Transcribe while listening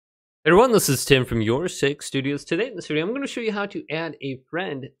Everyone, this is Tim from Your Six Studios. Today in this video, I'm going to show you how to add a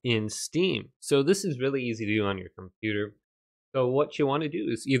friend in Steam. So this is really easy to do on your computer. So what you want to do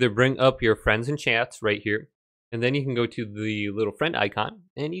is either bring up your friends and chats right here, and then you can go to the little friend icon,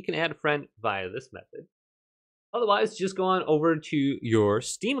 and you can add a friend via this method. Otherwise, just go on over to your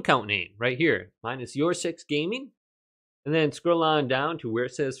Steam account name right here. Mine is Your Six Gaming, and then scroll on down to where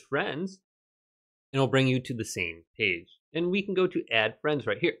it says Friends, and it'll bring you to the same page. And we can go to Add Friends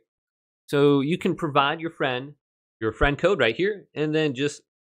right here. So you can provide your friend code right here, and then just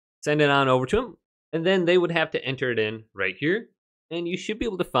send it on over to them. And then they would have to enter it in right here, and you should be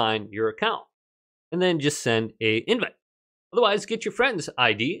able to find your account. And then just send a invite. Otherwise, get your friend's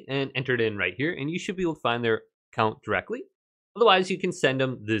ID and enter it in right here, and you should be able to find their account directly. Otherwise, you can send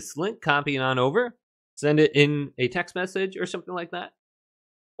them this link, copy it on over, send it in a text message or something like that.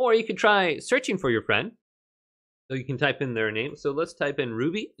 Or you could try searching for your friend. So you can type in their name. So let's type in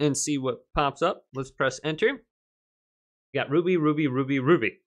Ruby and see what pops up. Let's press enter. You got Ruby, Ruby, Ruby,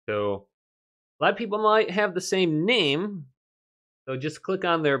 Ruby. So a lot of people might have the same name. So just click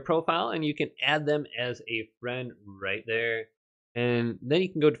on their profile and you can add them as a friend right there. And then you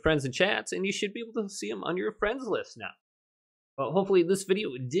can go to friends and chats and you should be able to see them on your friends list now. Well, hopefully this video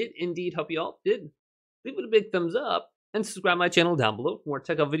did indeed help you out. Leave it a big thumbs up. And subscribe to my channel down below for more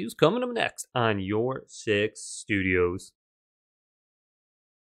tech videos coming up next on Your Six Studios.